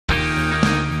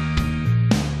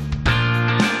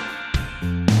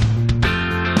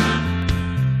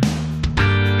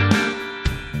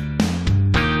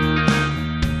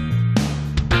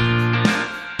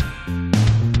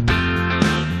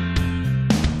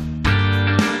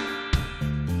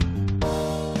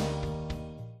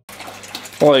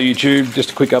Hello YouTube, just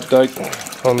a quick update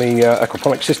on the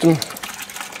aquaponics system.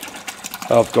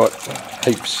 I've got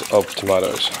heaps of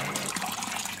tomatoes.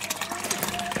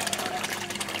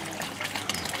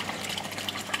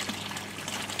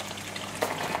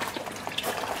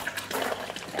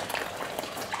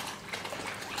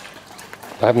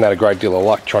 I haven't had a great deal of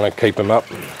luck trying to keep them up,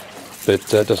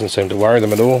 but it doesn't seem to worry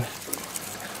them at all.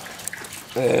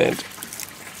 And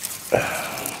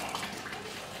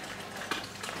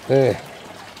there.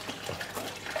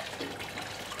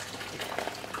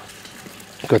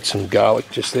 Got some garlic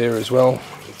just there as well.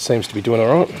 It seems to be doing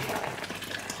alright.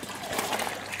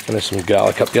 And there's some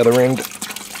garlic up the other end.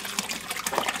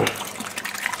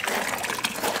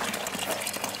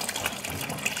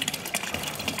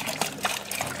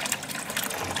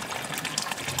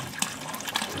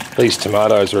 These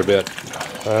tomatoes are about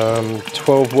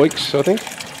 12 weeks, I think.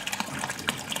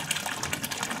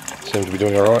 Seem to be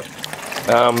doing alright.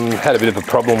 Had a bit of a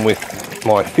problem with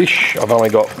my fish. I've only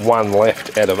got one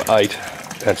left out of 8.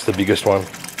 That's the biggest one.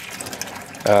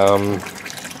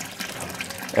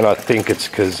 And I think it's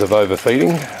because of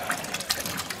overfeeding.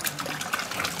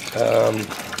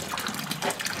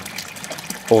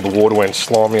 All the water went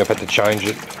slimy, I've had to change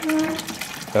it.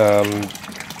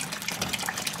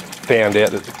 Found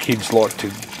out that the kids like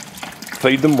to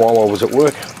feed them while I was at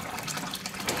work.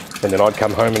 And then I'd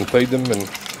come home and feed them, and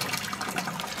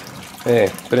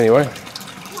yeah, but anyway,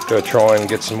 gotta try and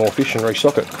get some more fish and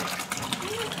restock it.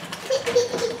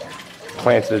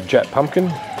 Planted a jet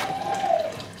pumpkin.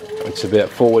 It's about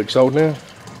 4 weeks old now,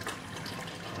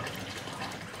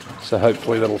 so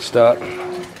hopefully that'll start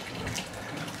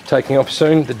taking off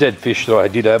soon. The dead fish that I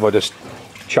did have, I just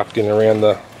chucked in around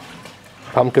the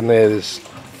pumpkin there. There's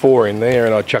 4 in there,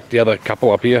 and I chucked the other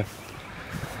couple up here.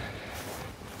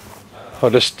 I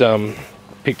just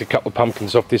picked a couple of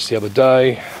pumpkins off this the other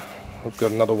day. I've got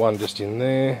another one just in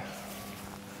there,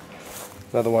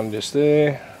 another one just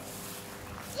there,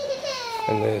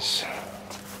 and there's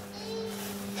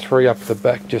 3 up the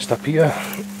back just up here.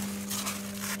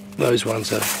 Those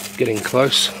ones are getting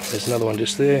close. There's another one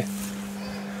just there,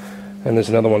 and there's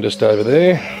another one just over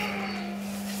there.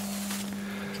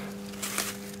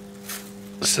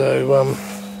 So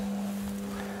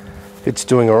it's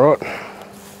doing alright.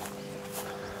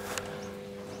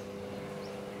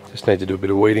 Just need to do a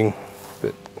bit of weeding,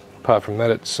 but apart from that,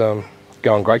 it's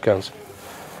going great guns.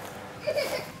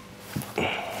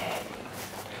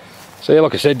 So yeah,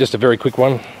 like I said, just a very quick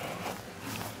one.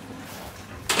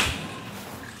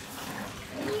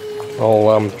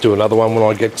 I'll do another one when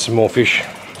I get some more fish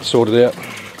sorted out.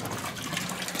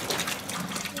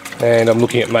 And I'm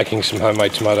looking at making some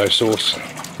homemade tomato sauce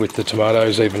with the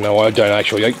tomatoes, even though I don't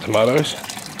actually eat tomatoes.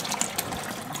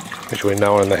 Actually,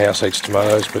 no one in the house eats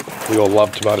tomatoes, but we all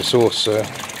love tomato sauce, so I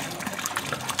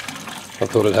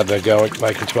thought I'd have a go at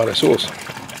making tomato sauce.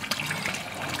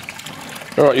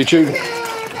 Alright YouTube,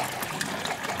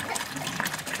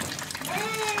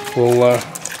 we'll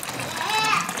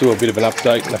do a bit of an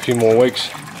update in a few more weeks.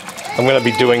 I'm going to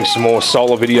be doing some more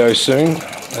solar videos soon.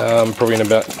 Probably in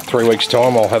about 3 weeks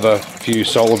time I'll have a few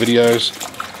solar videos.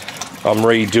 I'm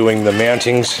redoing the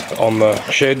mountings on the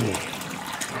shed,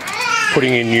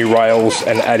 putting in new rails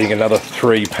and adding another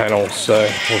 3 panels, so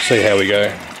we'll see how we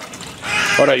go.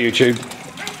 Righto YouTube,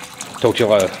 talk to you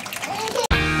later.